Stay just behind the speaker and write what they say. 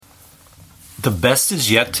The best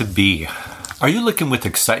is yet to be. Are you looking with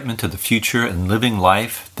excitement to the future and living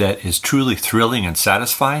life that is truly thrilling and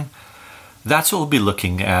satisfying? That's what we'll be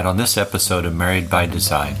looking at on this episode of Married by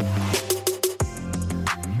Design.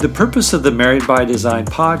 The purpose of the Married by Design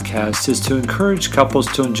podcast is to encourage couples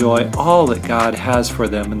to enjoy all that God has for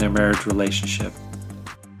them in their marriage relationship.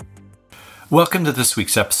 Welcome to this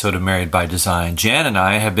week's episode of Married by Design. Jan and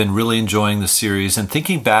I have been really enjoying the series and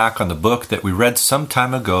thinking back on the book that we read some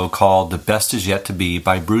time ago called The Best Is Yet to Be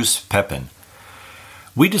by Bruce Pepin.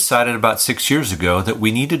 We decided about 6 years ago that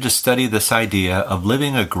we needed to study this idea of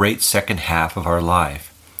living a great second half of our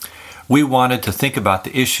life. We wanted to think about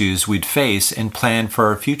the issues we'd face and plan for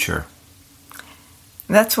our future.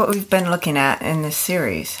 That's what we've been looking at in this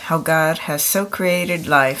series, how God has so created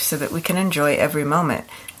life so that we can enjoy every moment,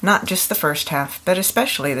 not just the first half, but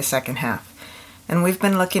especially the second half. And we've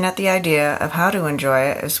been looking at the idea of how to enjoy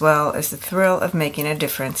it as well as the thrill of making a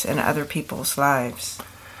difference in other people's lives.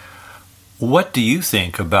 What do you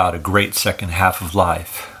think about a great second half of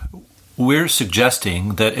life? We're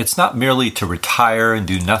suggesting that it's not merely to retire and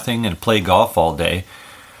do nothing and play golf all day.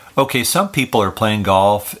 Okay, some people are playing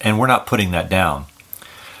golf and we're not putting that down.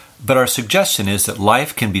 But our suggestion is that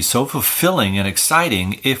life can be so fulfilling and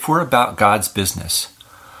exciting if we're about God's business.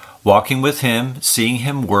 Walking with Him, seeing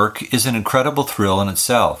Him work is an incredible thrill in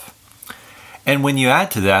itself. And when you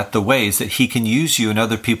add to that the ways that He can use you in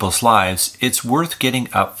other people's lives, it's worth getting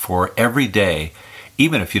up for every day,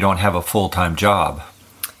 even if you don't have a full-time job.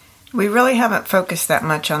 We really haven't focused that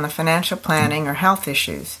much on the financial planning or health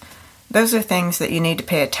issues. Those are things that you need to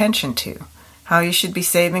pay attention to. How you should be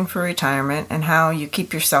saving for retirement and how you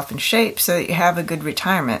keep yourself in shape so that you have a good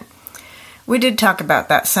retirement. We did talk about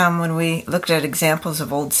that some when we looked at examples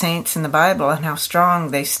of old saints in the Bible and how strong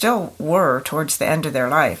they still were towards the end of their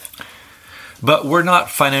life. But we're not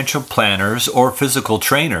financial planners or physical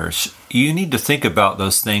trainers. You need to think about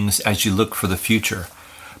those things as you look for the future.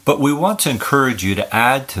 But we want to encourage you to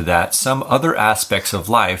add to that some other aspects of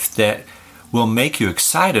life that will make you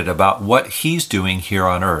excited about what He's doing here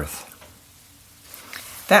on earth.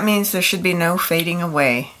 That means there should be no fading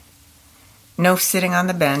away, no sitting on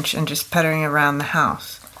the bench and just puttering around the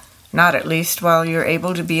house, not at least while you're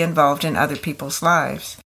able to be involved in other people's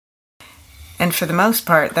lives. And for the most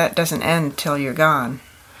part, that doesn't end till you're gone.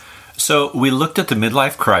 So we looked at the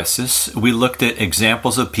midlife crisis, we looked at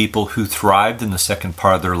examples of people who thrived in the second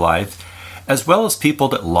part of their life, as well as people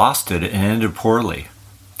that lost it and ended poorly.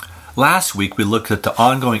 Last week we looked at the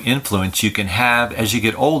ongoing influence you can have as you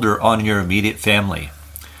get older on your immediate family.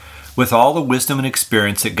 With all the wisdom and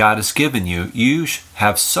experience that God has given you, you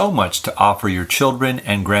have so much to offer your children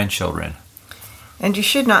and grandchildren. And you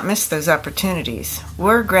should not miss those opportunities.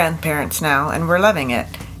 We're grandparents now, and we're loving it.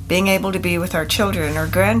 Being able to be with our children or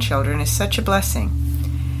grandchildren is such a blessing.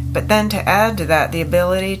 But then to add to that the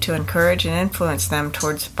ability to encourage and influence them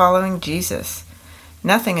towards following Jesus.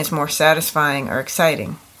 Nothing is more satisfying or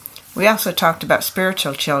exciting. We also talked about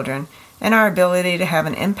spiritual children and our ability to have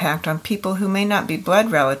an impact on people who may not be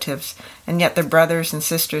blood relatives and yet they're brothers and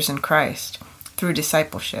sisters in Christ through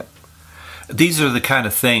discipleship. These are the kind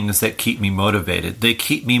of things that keep me motivated. They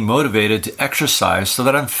keep me motivated to exercise so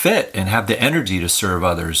that I'm fit and have the energy to serve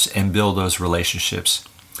others and build those relationships.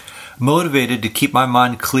 Motivated to keep my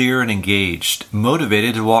mind clear and engaged.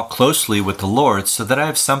 Motivated to walk closely with the Lord so that I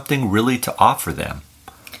have something really to offer them.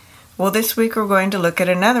 Well, this week we're going to look at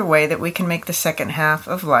another way that we can make the second half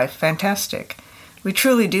of life fantastic. We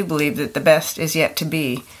truly do believe that the best is yet to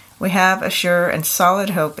be. We have a sure and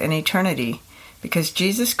solid hope in eternity. Because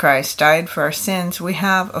Jesus Christ died for our sins, we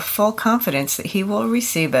have a full confidence that He will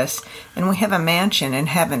receive us, and we have a mansion in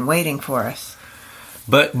heaven waiting for us.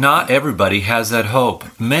 But not everybody has that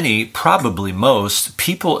hope. Many, probably most,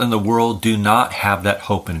 people in the world do not have that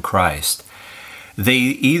hope in Christ. They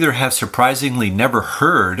either have surprisingly never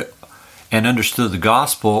heard and understood the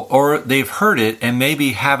gospel, or they've heard it and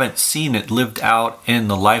maybe haven't seen it lived out in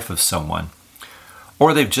the life of someone.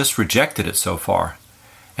 Or they've just rejected it so far,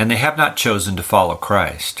 and they have not chosen to follow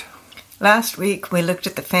Christ. Last week we looked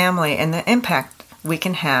at the family and the impact we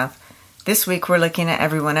can have. This week we're looking at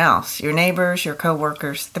everyone else, your neighbors, your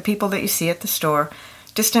co-workers, the people that you see at the store,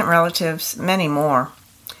 distant relatives, many more.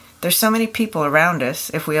 There's so many people around us,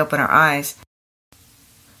 if we open our eyes,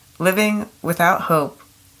 living without hope,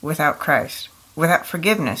 without Christ, without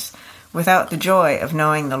forgiveness, without the joy of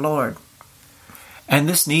knowing the Lord. And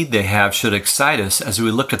this need they have should excite us as we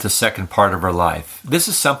look at the second part of our life. This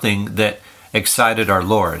is something that excited our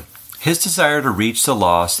Lord, His desire to reach the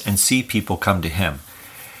lost and see people come to Him.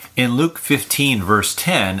 In Luke 15, verse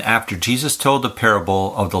 10, after Jesus told the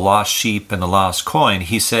parable of the lost sheep and the lost coin,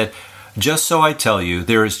 He said, Just so I tell you,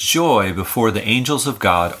 there is joy before the angels of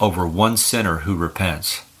God over one sinner who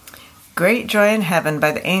repents. Great joy in heaven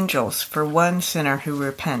by the angels for one sinner who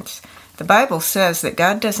repents. The Bible says that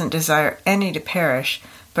God doesn't desire any to perish,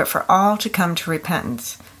 but for all to come to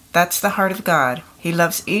repentance. That's the heart of God. He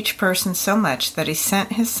loves each person so much that he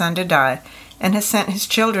sent his Son to die and has sent his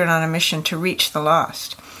children on a mission to reach the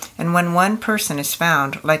lost. And when one person is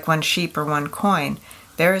found, like one sheep or one coin,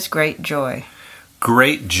 there is great joy.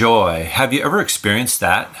 Great joy. Have you ever experienced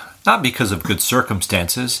that? Not because of good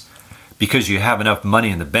circumstances, because you have enough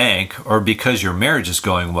money in the bank, or because your marriage is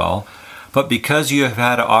going well, but because you have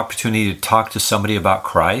had an opportunity to talk to somebody about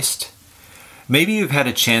Christ. Maybe you've had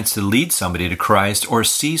a chance to lead somebody to Christ or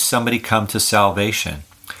see somebody come to salvation.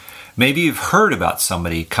 Maybe you've heard about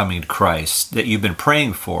somebody coming to Christ that you've been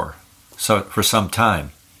praying for some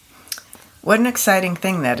time. What an exciting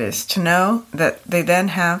thing that is, to know that they then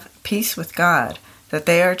have peace with God, that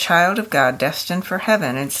they are a child of God destined for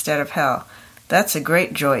heaven instead of hell. That's a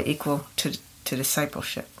great joy equal to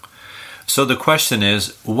discipleship. So the question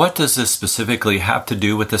is, what does this specifically have to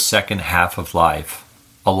do with the second half of life?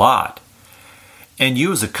 A lot. And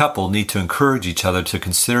you as a couple need to encourage each other to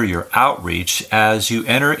consider your outreach as you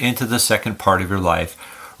enter into the second part of your life.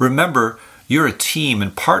 Remember, you're a team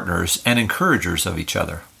and partners and encouragers of each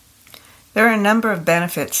other. There are a number of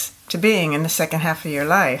benefits to being in the second half of your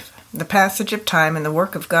life. The passage of time and the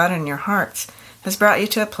work of God in your hearts has brought you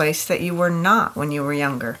to a place that you were not when you were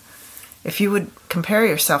younger. If you would compare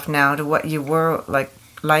yourself now to what you were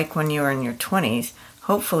like when you were in your 20s,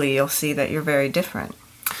 hopefully you'll see that you're very different.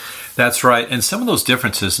 That's right, and some of those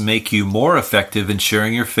differences make you more effective in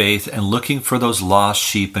sharing your faith and looking for those lost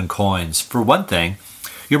sheep and coins. For one thing,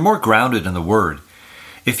 you're more grounded in the Word.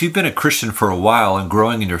 If you've been a Christian for a while and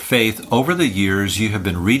growing in your faith, over the years you have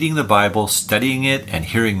been reading the Bible, studying it, and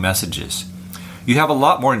hearing messages. You have a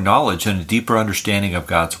lot more knowledge and a deeper understanding of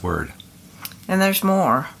God's Word. And there's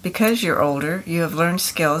more. Because you're older, you have learned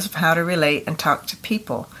skills of how to relate and talk to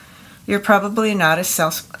people. You're probably not as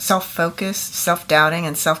self-focused, self-doubting,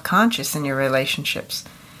 and self-conscious in your relationships.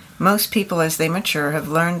 Most people, as they mature, have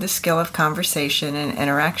learned the skill of conversation and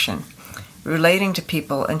interaction, relating to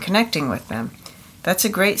people and connecting with them. That's a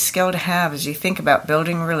great skill to have as you think about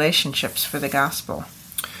building relationships for the gospel.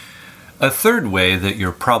 A third way that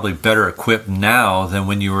you're probably better equipped now than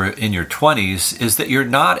when you were in your 20s is that you're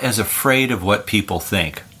not as afraid of what people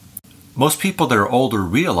think. Most people that are older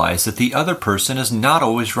realize that the other person is not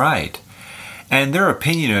always right, and their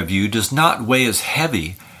opinion of you does not weigh as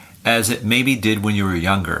heavy as it maybe did when you were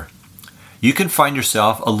younger. You can find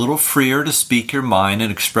yourself a little freer to speak your mind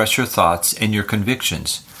and express your thoughts and your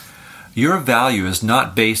convictions. Your value is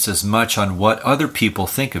not based as much on what other people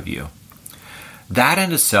think of you. That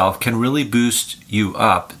in itself can really boost you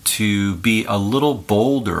up to be a little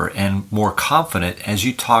bolder and more confident as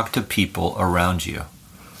you talk to people around you.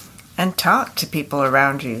 And talk to people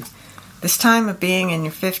around you. This time of being in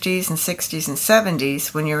your 50s and 60s and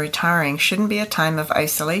 70s when you're retiring shouldn't be a time of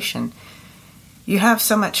isolation. You have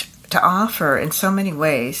so much to offer in so many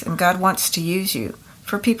ways, and God wants to use you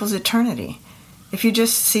for people's eternity. If you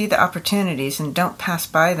just see the opportunities and don't pass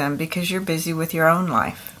by them because you're busy with your own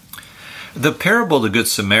life. The parable of the Good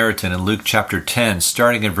Samaritan in Luke chapter 10,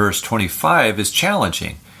 starting in verse 25, is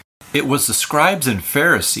challenging. It was the scribes and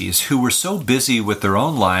Pharisees who were so busy with their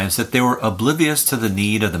own lives that they were oblivious to the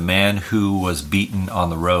need of the man who was beaten on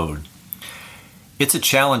the road. It's a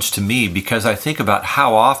challenge to me because I think about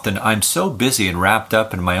how often I'm so busy and wrapped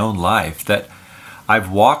up in my own life that I've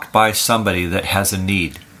walked by somebody that has a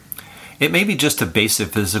need. It may be just a basic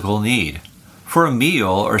physical need, for a meal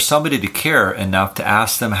or somebody to care enough to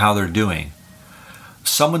ask them how they're doing,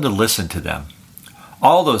 someone to listen to them.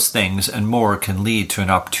 All those things and more can lead to an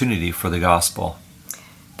opportunity for the gospel.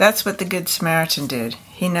 That's what the Good Samaritan did.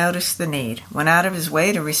 He noticed the need, went out of his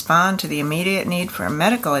way to respond to the immediate need for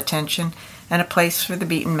medical attention and a place for the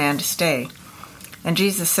beaten man to stay. And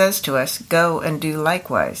Jesus says to us, "Go and do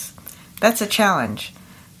likewise." That's a challenge,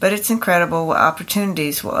 but it's incredible what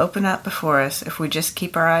opportunities will open up before us if we just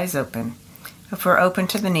keep our eyes open, if we're open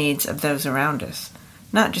to the needs of those around us,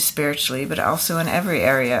 not just spiritually, but also in every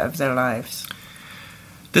area of their lives.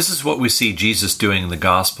 This is what we see Jesus doing in the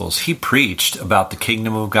Gospels. He preached about the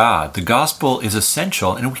kingdom of God. The gospel is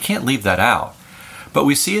essential, and we can't leave that out. But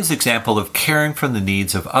we see his example of caring for the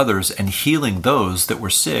needs of others and healing those that were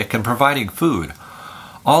sick and providing food.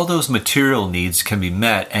 All those material needs can be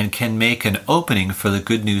met and can make an opening for the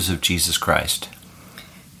good news of Jesus Christ.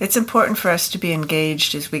 It's important for us to be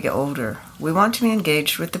engaged as we get older. We want to be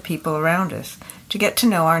engaged with the people around us, to get to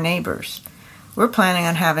know our neighbors. We're planning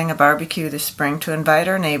on having a barbecue this spring to invite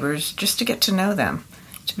our neighbors just to get to know them,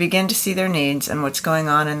 to begin to see their needs and what's going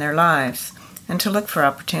on in their lives, and to look for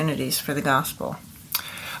opportunities for the gospel.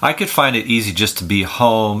 I could find it easy just to be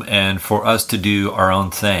home and for us to do our own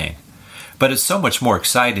thing. But it's so much more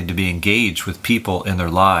exciting to be engaged with people in their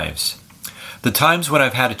lives. The times when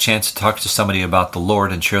I've had a chance to talk to somebody about the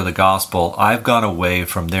Lord and share the gospel, I've gone away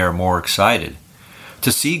from there more excited.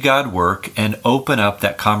 To see God work and open up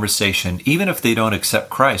that conversation, even if they don't accept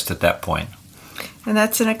Christ at that point. And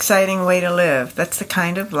that's an exciting way to live. That's the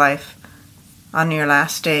kind of life on your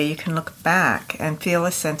last day you can look back and feel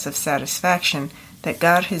a sense of satisfaction that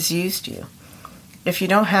God has used you. If you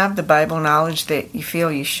don't have the Bible knowledge that you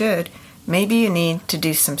feel you should, maybe you need to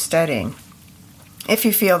do some studying. If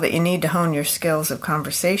you feel that you need to hone your skills of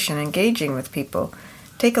conversation, engaging with people,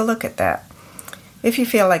 take a look at that. If you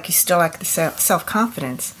feel like you still lack the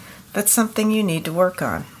self-confidence, that's something you need to work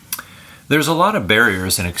on. There's a lot of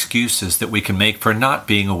barriers and excuses that we can make for not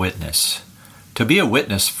being a witness. To be a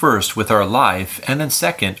witness first with our life, and then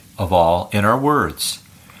second of all, in our words.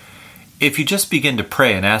 If you just begin to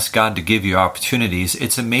pray and ask God to give you opportunities,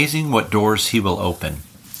 it's amazing what doors He will open.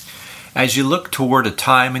 As you look toward a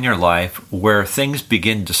time in your life where things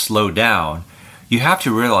begin to slow down, you have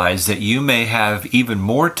to realize that you may have even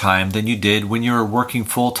more time than you did when you were working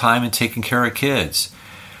full-time and taking care of kids.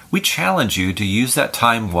 We challenge you to use that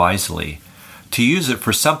time wisely, to use it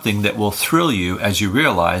for something that will thrill you as you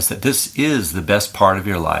realize that this is the best part of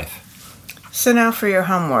your life. So now for your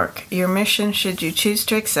homework. Your mission, should you choose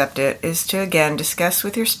to accept it, is to again discuss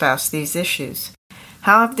with your spouse these issues.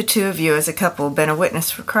 How have the two of you as a couple been a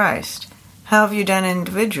witness for Christ? How have you done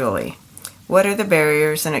individually? What are the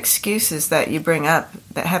barriers and excuses that you bring up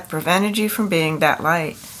that have prevented you from being that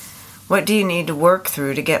light? What do you need to work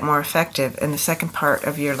through to get more effective in the second part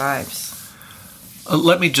of your lives?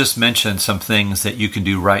 Let me just mention some things that you can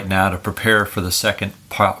do right now to prepare for the second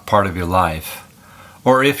part of your life.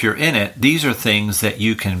 Or if you're in it, these are things that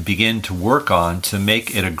you can begin to work on to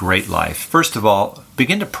make it a great life. First of all,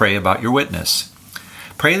 begin to pray about your witness.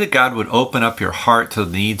 Pray that God would open up your heart to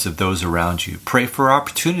the needs of those around you. Pray for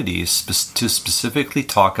opportunities to specifically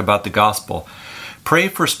talk about the gospel. Pray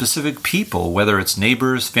for specific people, whether it's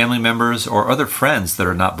neighbors, family members, or other friends that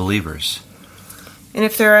are not believers. And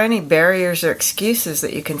if there are any barriers or excuses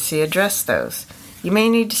that you can see, address those. You may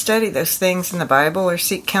need to study those things in the Bible or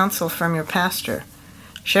seek counsel from your pastor.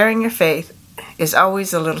 Sharing your faith is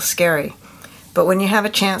always a little scary, but when you have a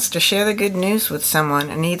chance to share the good news with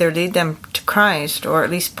someone and either lead them to Christ or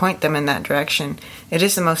at least point them in that direction, it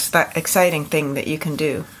is the most exciting thing that you can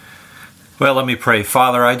do. Well, let me pray.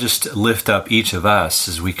 Father, I just lift up each of us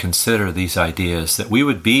as we consider these ideas, that we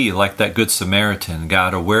would be like that Good Samaritan,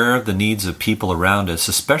 God, aware of the needs of people around us,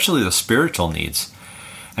 especially the spiritual needs.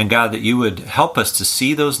 And God, that you would help us to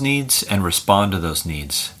see those needs and respond to those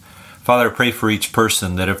needs. Father, I pray for each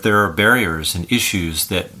person that if there are barriers and issues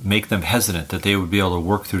that make them hesitant, that they would be able to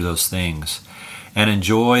work through those things and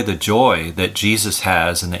enjoy the joy that Jesus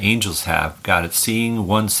has and the angels have, God, at seeing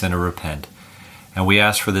one sinner repent. And we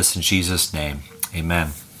ask for this in Jesus' name.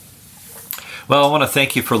 Amen. Well, I want to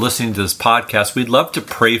thank you for listening to this podcast. We'd love to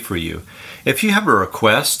pray for you. If you have a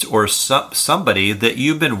request or somebody that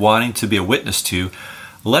you've been wanting to be a witness to,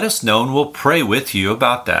 let us know and we'll pray with you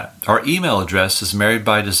about that. Our email address is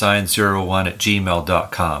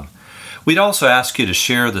marriedbydesign01@gmail.com. We'd also ask you to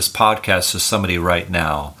share this podcast with somebody right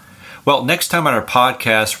now. Well, next time on our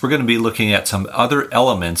podcast, we're going to be looking at some other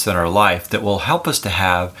elements in our life that will help us to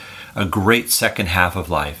have a great second half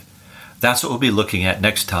of life. That's what we'll be looking at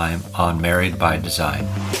next time on Married by Design.